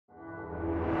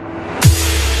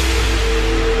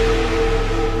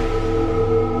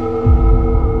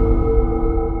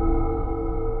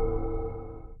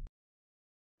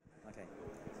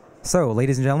So,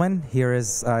 ladies and gentlemen, here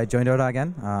is Join Dota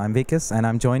again. I'm Vikas, and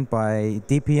I'm joined by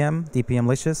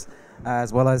dpmlicious,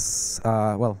 as well as,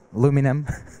 Luminem,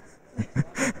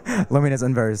 Luminous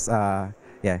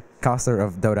Zhang, caster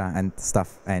of Dota and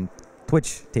stuff, and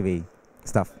Twitch TV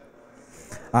stuff.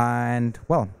 And,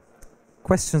 well,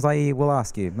 questions I will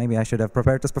ask you. Maybe I should have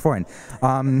prepared this beforehand.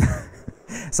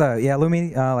 So, yeah,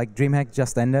 Lumi, DreamHack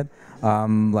just ended.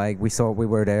 We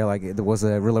were there, it was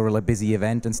a really busy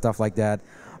event and stuff like that.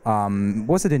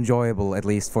 Was it enjoyable, at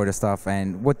least for the stuff,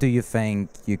 and what do you think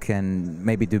you can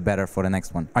maybe do better for the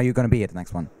next one? Are you going to be at the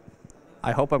next one?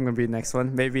 I hope I'm going to be the next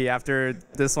one. Maybe after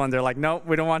this one, they're like, no,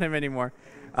 we don't want him anymore.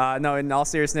 No, in all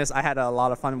seriousness, I had a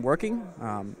lot of fun working.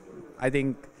 I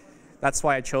think that's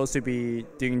why I chose to be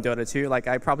doing Dota 2.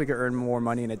 I probably could earn more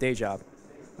money in a day job.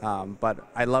 But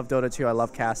I love Dota 2. I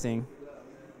love casting.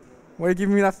 Why are you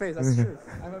giving me that face? That's true.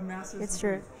 I have a master's. It's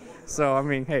true. So, I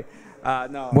mean, hey.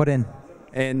 No. What in?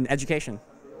 In education.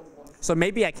 So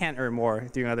maybe I can't earn more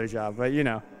doing another job, but you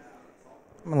know.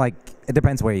 It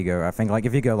depends where you go. I think,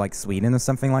 if you go Sweden or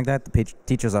something like that, the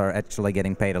teachers are actually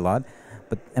getting paid a lot.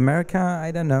 But America,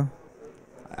 I don't know.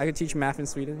 I could teach math in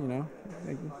Sweden, you know.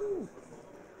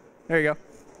 There you go.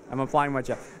 I'm applying my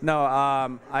job. No,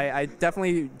 I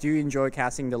definitely do enjoy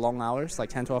casting the long hours,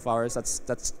 10, 12 hours.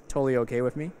 That's totally okay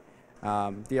with me.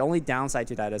 The only downside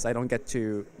to that is I don't get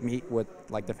to meet with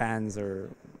the fans or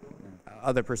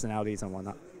other personalities and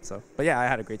whatnot. So, but yeah, I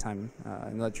had a great time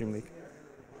in the Dream League.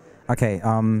 Okay,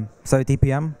 so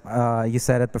DPM, you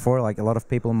said it before, a lot of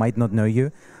people might not know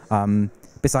you.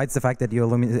 Besides the fact that you're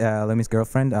Lumi's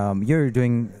girlfriend, you're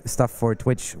doing stuff for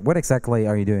Twitch. What exactly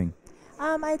are you doing?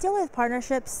 I deal with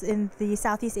partnerships in the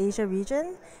Southeast Asia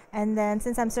region, and then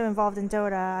since I'm so involved in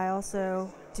Dota, I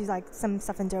also do some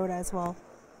stuff in Dota as well.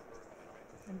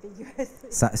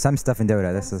 Some stuff in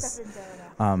Dota.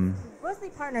 Mostly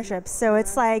partnerships, so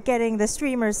it's getting the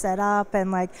streamers set up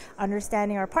and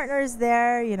understanding our partners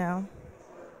there. You know,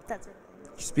 that's it.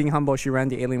 Just being humble, she ran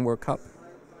the Alien World Cup,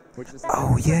 which is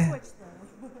yeah.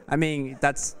 I mean,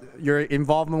 that's your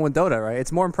involvement with Dota, right?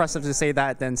 It's more impressive to say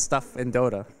that than stuff in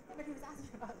Dota.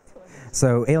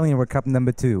 So Alien World Cup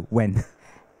 #2, when?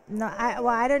 No,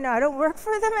 I don't know. I don't work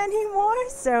for them anymore,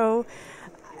 so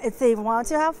if they want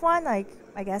to have one, I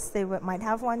guess they might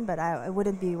have one, but it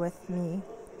wouldn't be with me.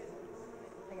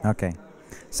 Okay.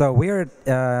 So we're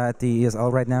at the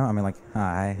ESL right now. I mean,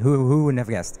 who would have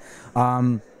guessed?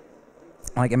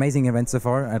 Amazing event so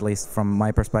far, at least from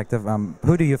my perspective.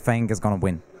 Who do you think is going to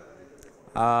win?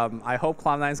 I hope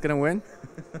Cloud9 is going to win,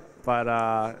 but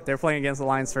they're playing against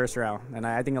Alliance first round, and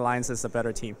I think Alliance is a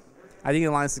better team. I think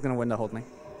Alliance is going to win the whole thing.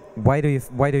 Why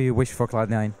do you wish for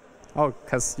Cloud9? Oh,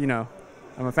 because,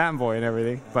 I'm a fanboy and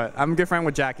everything, but I'm a good friend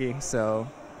with Jackie, so,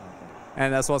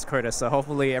 and as well as Curtis, so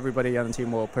hopefully everybody on the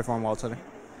team will perform well today.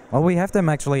 Well, we have them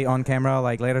actually on camera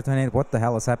later tonight. What the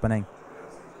hell is happening?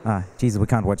 Jesus, we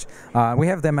can't watch. We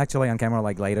have them actually on camera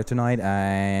later tonight,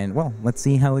 and well, let's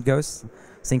see how it goes.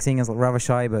 Sing Sing is rather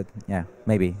shy, but yeah,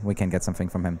 maybe we can get something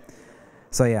from him.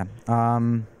 So yeah,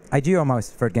 IG or mouse,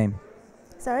 third game?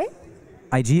 Sorry?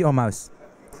 IG or mouse?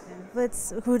 But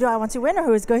who do I want to win, or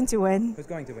who is going to win? Who's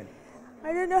going to win?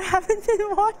 I don't know. I haven't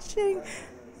been watching.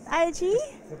 IG?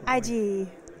 IG.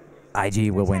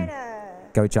 IG will win.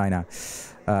 Go China.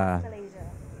 Malaysia.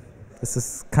 This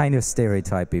is kind of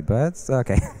stereotypy, but it's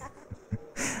okay.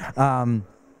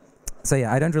 So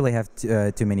yeah, I don't really have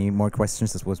too many more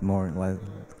questions. This was more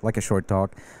like a short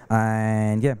talk.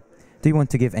 And yeah, do you want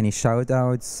to give any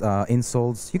shout-outs,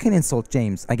 insults? You can insult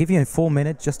James. I give you a full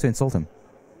minute just to insult him.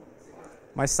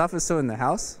 My stuff is still in the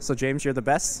house, so James, you're the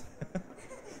best.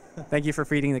 Thank you for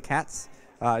feeding the cats.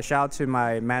 Shout out to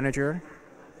my manager,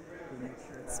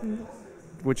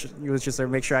 which was just to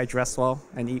make sure I dress well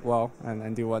and eat well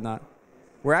and do whatnot.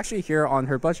 We're actually here on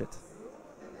her budget.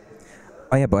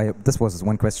 Oh yeah, but this was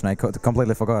one question I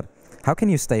completely forgot. How can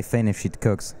you stay thin if she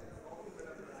cooks?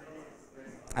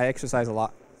 I exercise a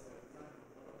lot.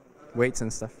 Weights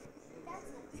and stuff.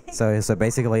 So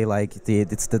basically,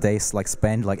 it's the days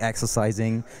spent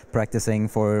exercising, practicing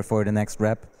for the next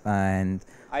rep, and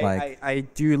I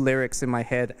do lyrics in my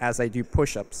head as I do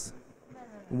push-ups,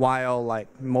 while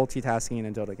multitasking in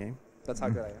a Dota game. That's how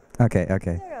good I am.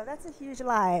 Okay. No, that's a huge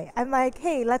lie. I'm like,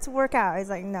 hey, let's work out. He's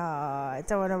like, no, I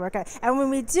don't want to work out. And when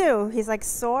we do, he's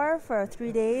sore for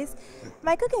 3 days.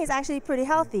 My cooking is actually pretty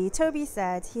healthy. Toby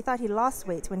said he thought he lost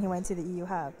weight when he went to the EU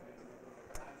Hub.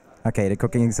 Okay, the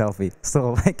cooking is healthy.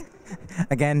 So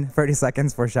again, 30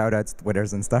 seconds for shoutouts,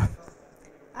 Twitters and stuff.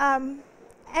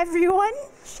 Everyone,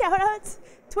 shoutouts,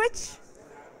 Twitch.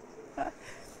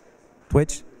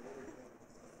 Twitch?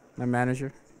 My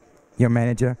manager. Your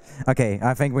manager. Okay,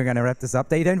 I think we're gonna wrap this up.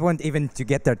 They don't want even to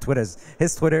get their Twitters.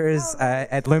 His Twitter is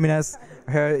at Luminous.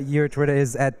 Your Twitter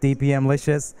is at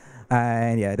dpmlicious.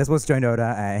 And yeah, this was Join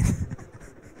Dota.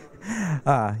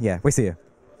 And yeah, we see you.